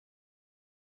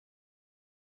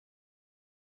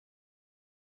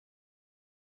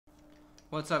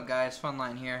What's up, guys?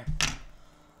 Funline here.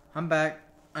 I'm back.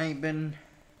 I ain't been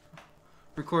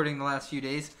recording the last few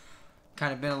days.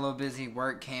 Kind of been a little busy.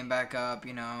 Work came back up,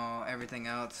 you know, everything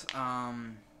else.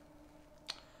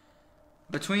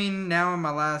 Between now and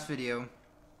my last video,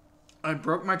 I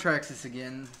broke my Traxxas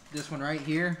again. This one right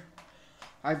here.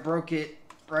 I broke it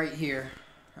right here.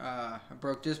 I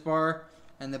broke this bar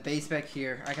and the base back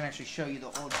here. I can actually show you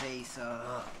the old base.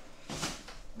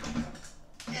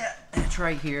 Yeah, it's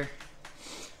right here.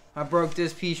 I broke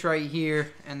this piece right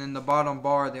here, and then the bottom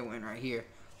bar that went right here.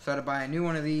 So I had to buy a new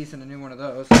one of these and a new one of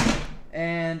those.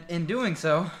 And in doing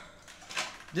so,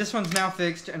 this one's now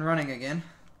fixed and running again.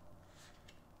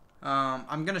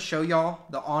 I'm going to show y'all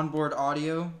the onboard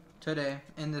audio today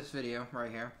in this video right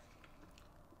here.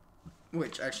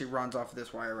 Which actually runs off of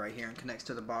this wire right here and connects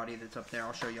to the body that's up there.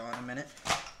 I'll show y'all in a minute.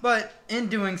 But in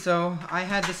doing so, I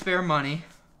had to spare money.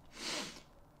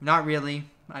 Not really.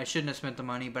 I shouldn't have spent the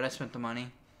money, but I spent the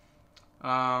money.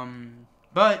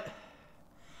 But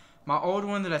my old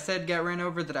one that I said got ran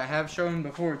over that I have shown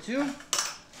before too,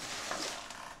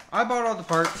 I bought all the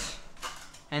parts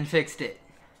and fixed it.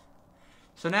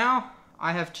 So now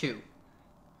I have two.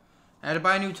 I had to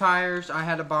buy new tires. I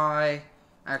had to buy,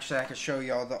 actually I could show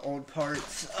y'all the old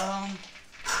parts.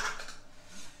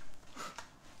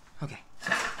 Okay.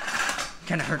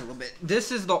 Kind of hurt a little bit.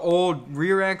 This is the old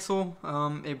rear axle.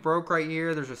 It broke right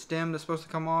here. There's a stem that's supposed to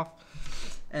come off.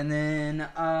 And then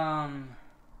I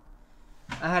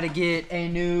had to get a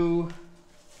new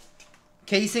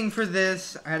casing for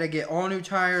this. I had to get all new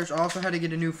tires. I also had to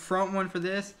get a new front one for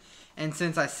this. And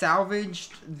since I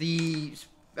salvaged the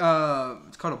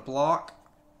it's called a block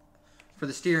for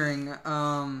the steering,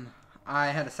 I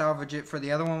had to salvage it for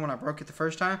the other one when I broke it the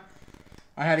first time.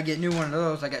 I had to get a new one of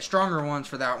those. I got stronger ones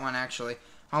for that one, actually.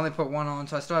 I only put one on,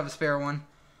 so I still have a spare one.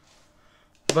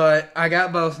 But I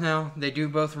got both now. They do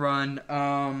both run.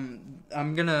 I'm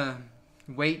going to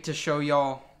wait to show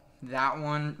y'all that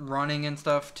one running and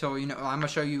stuff till, you know, I'm going to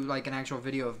show you like an actual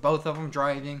video of both of them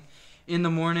driving in the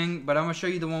morning. But I'm going to show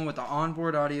you the one with the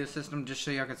onboard audio system just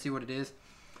so y'all can see what it is.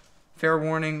 Fair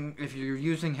warning, if you're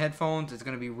using headphones, it's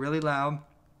going to be really loud.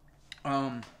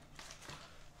 I'm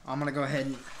going to go ahead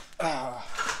and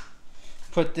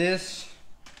put this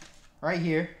right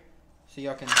here so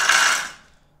y'all can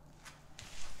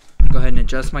go ahead and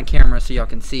adjust my camera so y'all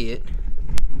can see it.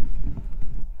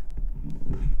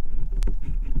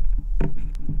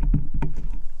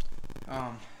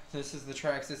 This is the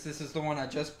Traxxas. This is the one I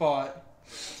just bought.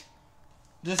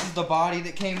 This is the body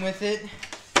that came with it.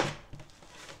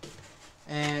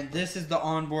 And this is the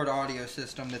onboard audio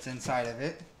system that's inside of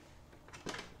it.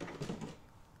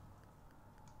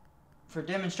 For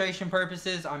demonstration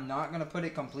purposes, I'm not going to put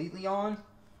it completely on.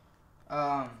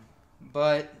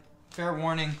 But fair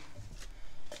warning,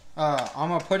 I'm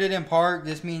going to put it in park.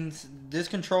 This means this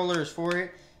controller is for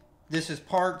it. This is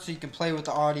park so you can play with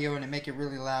the audio and make it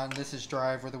really loud. And this is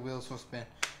drive where the wheels will spin.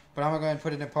 But I'm going to go ahead and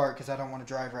put it in park because I don't want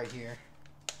to drive right here.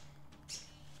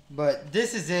 But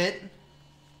this is it.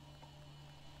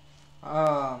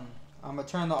 I'm going to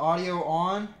turn the audio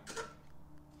on.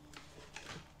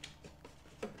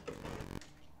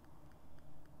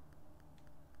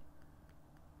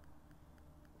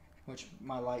 Which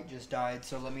my light just died,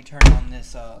 so let me turn on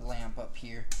this lamp up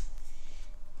here.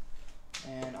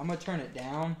 And I'm going to turn it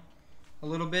down a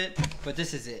little bit, but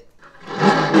this is it.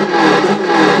 And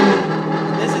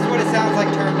this is what it sounds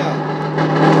like turned up.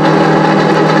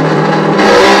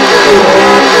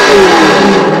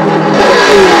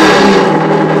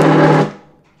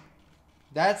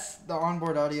 That's the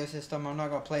onboard audio system. I'm not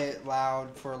going to play it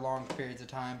loud for long periods of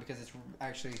time because it's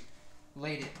actually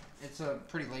it's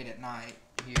pretty late at night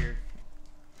here.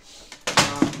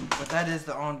 But that is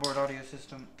the onboard audio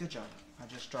system. Good job. I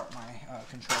just dropped my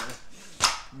controller.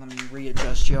 Let me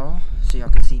readjust y'all so y'all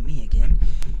can see me again.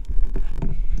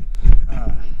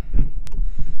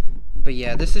 But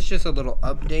yeah, this is just a little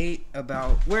update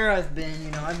about where I've been.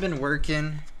 You know, I've been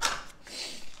working.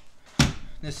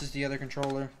 This is the other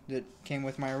controller that came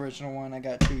with my original one I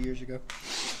got 2 years ago.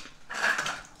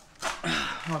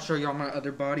 I'll show y'all my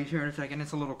other body here in a second.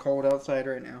 It's a little cold outside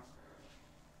right now.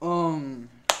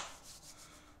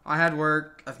 I had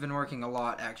work. I've been working a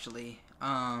lot, actually.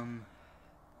 I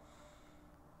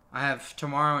have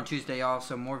tomorrow and Tuesday off,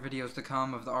 so more videos to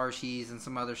come of the RCs and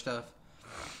some other stuff.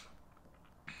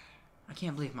 I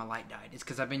can't believe my light died. It's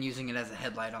because I've been using it as a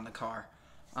headlight on the car.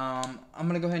 I'm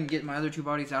going to go ahead and get my other two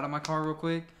bodies out of my car real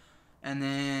quick. And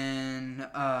then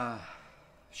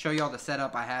show y'all the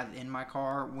setup I have in my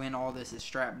car when all this is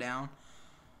strapped down.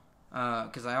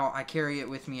 Because I carry it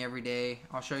with me every day.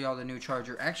 I'll show y'all the new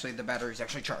charger. Actually, the battery's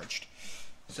actually charged.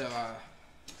 So,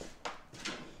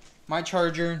 my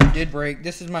charger did break.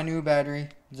 This is my new battery.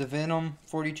 It's a Venom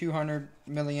 4200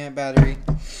 milliamp battery.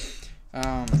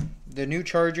 The new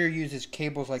charger uses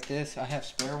cables like this. I have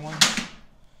spare one.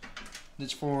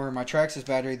 It's for my Traxxas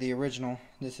battery, the original.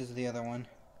 This is the other one.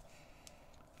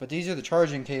 But these are the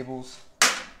charging cables.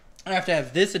 I have to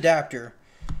have this adapter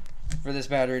for this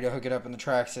battery to hook it up in the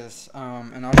Traxxas.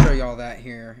 And I'll show you all that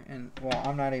here. And well,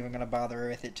 I'm not even going to bother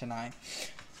with it tonight.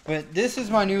 But this is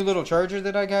my new little charger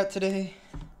that I got today.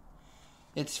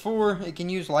 It can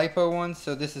use LiPo ones,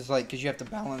 so this is like, because you have to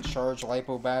balance charge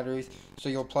LiPo batteries, so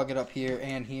you'll plug it up here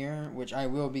and here, which I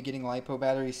will be getting LiPo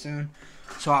batteries soon,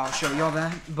 so I'll show you all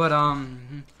that. But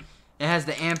it has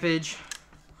the ampage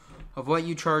of what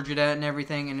you charge it at and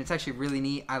everything, and it's actually really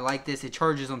neat. I like this. It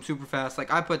charges them super fast.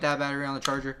 Like, I put that battery on the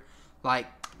charger like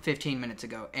 15 minutes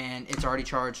ago, and it's already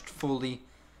charged fully,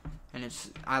 and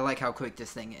I like how quick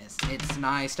this thing is. It's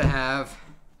nice to have.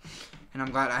 And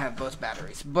I'm glad I have both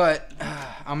batteries. But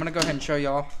I'm going to go ahead and show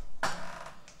y'all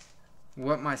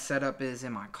what my setup is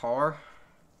in my car.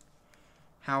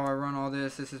 How I run all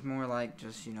this. This is more like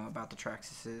just, you know, about the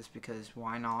Traxxas, because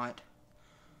why not?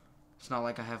 It's not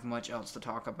like I have much else to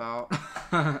talk about.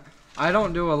 I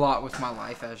don't do a lot with my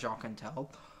life, as y'all can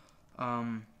tell.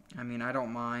 I mean, I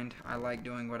don't mind. I like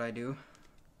doing what I do.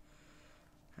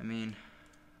 I mean,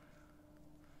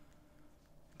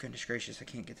 goodness gracious, I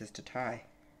can't get this to tie.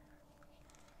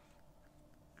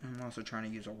 I'm also trying to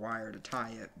use a wire to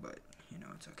tie it, but, you know,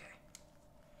 it's okay.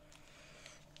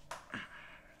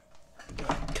 Go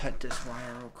ahead and cut this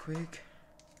wire real quick.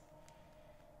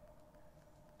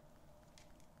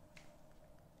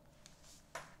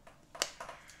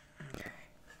 Okay.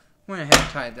 Went ahead and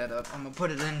tied that up. I'm going to put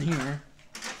it in here.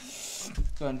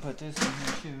 Go ahead and put this in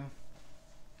here, too.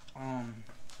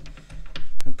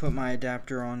 I'll put my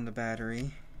adapter on the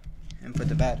battery. And put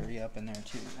the battery up in there,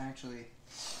 too. Actually...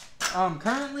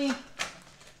 currently,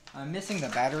 I'm missing the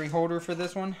battery holder for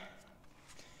this one,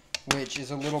 which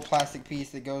is a little plastic piece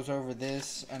that goes over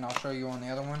this, and I'll show you on the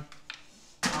other one.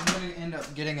 I'm going to end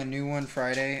up getting a new one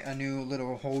Friday, a new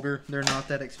little holder. They're not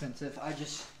that expensive. I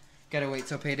just got to wait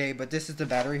till payday, but this is the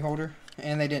battery holder,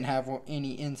 and they didn't have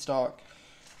any in stock.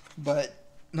 But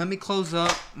let me close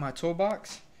up my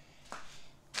toolbox,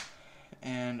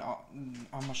 and I'm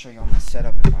going to show you all my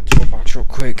setup in my toolbox real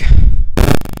quick.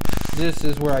 This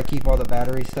is where I keep all the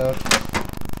battery stuff.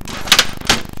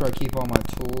 That's where I keep all my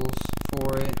tools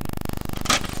for it.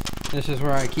 This is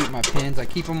where I keep my pins. I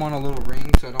keep them on a little ring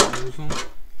so I don't lose them.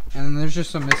 And then there's just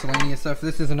some miscellaneous stuff.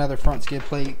 This is another front skid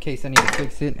plate in case I need to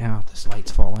fix it. Ow, this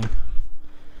light's falling.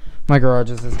 My garage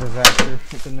is a disaster.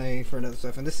 It's a nay for another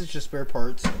stuff. And this is just spare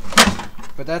parts.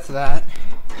 But that's that.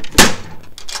 Go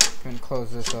ahead and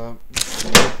close this up.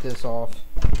 Take this off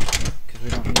because we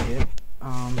don't need it.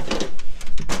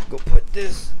 Go put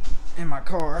this in my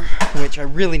car, which I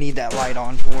really need that light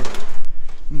on for,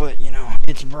 but you know,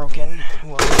 it's broken.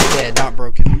 Well, it's dead, not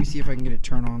broken. Let me see if I can get it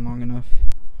turned on long enough.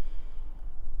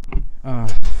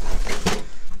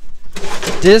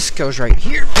 This goes right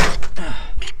here.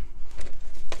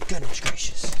 Goodness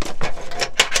gracious.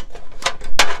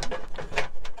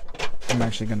 I'm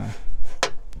actually gonna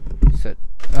set,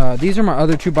 these are my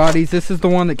other two bodies. This is the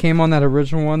one that came on that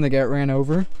original one that got ran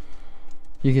over.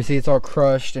 You can see it's all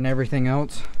crushed and everything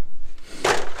else.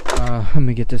 Let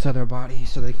me get this other body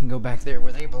so they can go back there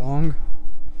where they belong.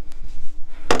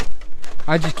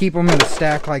 I just keep them in a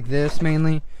stack like this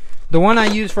mainly. The one I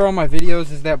use for all my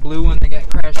videos is that blue one that got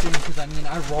crashed in, because I mean,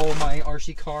 I roll my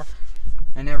RC car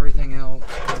and everything else.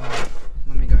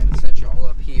 Let me go ahead and set you all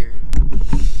up here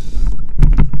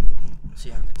so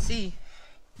y'all can see.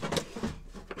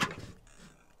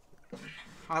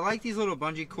 I like these little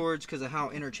bungee cords because of how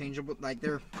interchangeable, like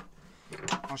they're,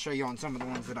 I'll show you on some of the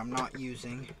ones that I'm not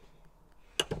using.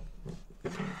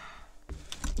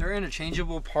 They're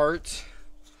interchangeable parts,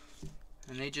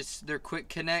 and they're quick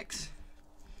connects.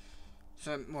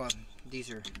 So, well, these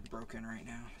are broken right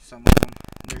now, some of them,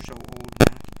 they're so old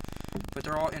now. But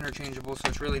they're all interchangeable, so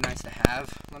it's really nice to have.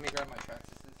 Let me grab my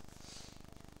Traxxas.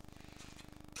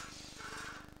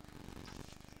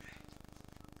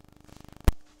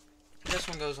 This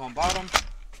one goes on bottom.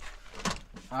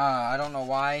 I don't know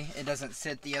why it doesn't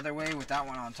sit the other way with that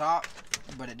one on top,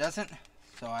 but it doesn't,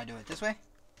 so I do it this way.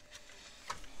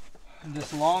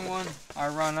 This long one I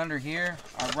run under here.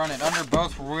 I run it under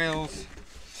both wheels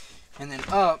and then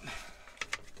up,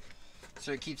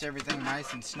 so it keeps everything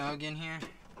nice and snug in here,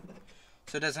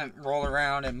 so it doesn't roll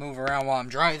around and move around while I'm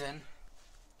driving.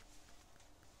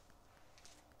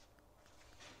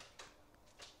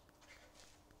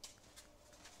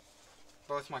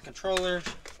 Both my controllers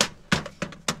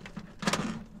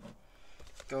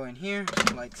go in here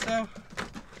like so.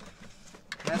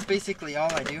 that's basically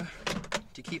all I do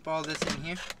to keep all this in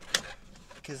here,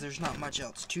 because there's not much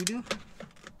else to do.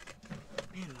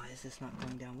 Man, why is this not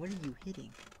going down? What are you hitting?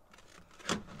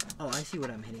 Oh, I see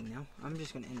what I'm hitting now. I'm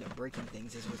just going to end up breaking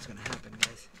things is what's going to happen,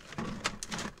 guys.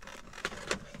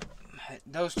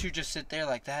 Those two just sit there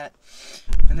like that.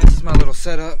 And this is my little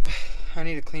setup. I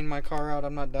need to clean my car out.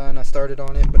 I'm not done. I started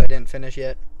on it, but I didn't finish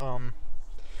yet. I'm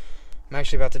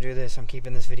actually about to do this. I'm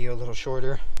keeping this video a little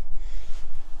shorter.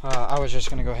 I was just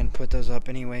going to go ahead and put those up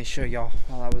anyway, show y'all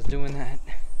while I was doing that.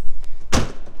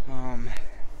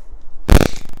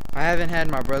 I haven't had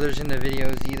my brothers in the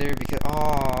videos either because,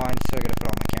 I still got to put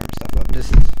all my camera stuff up. This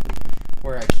is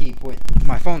where I keep what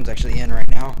my phone's actually in right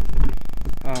now.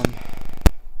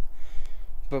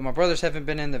 But my brothers haven't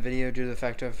been in the video due to the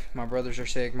fact of my brothers are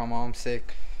sick, my mom's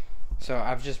sick. So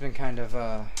I've just been kind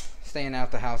of staying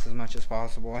out the house as much as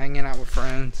possible, hanging out with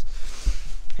friends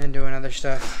and doing other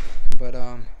stuff. But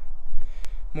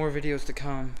more videos to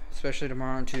come, especially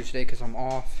tomorrow and Tuesday because I'm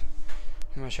off.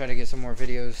 I'm going to try to get some more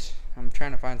videos. I'm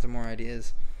trying to find some more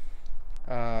ideas.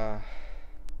 Man,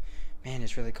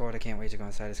 it's really cold. I can't wait to go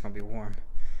inside. It's going to be warm.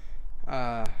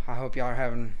 I hope y'all are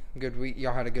having a good week.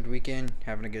 Y'all had a good weekend,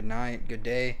 having a good night, good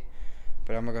day.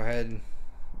 But I'm going to go ahead and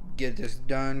get this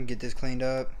done, get this cleaned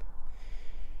up.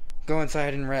 Go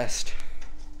inside and rest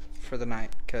for the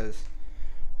night because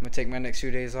I'm going to take my next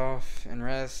 2 days off and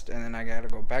rest. And then I got to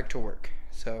go back to work.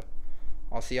 So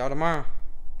I'll see y'all tomorrow.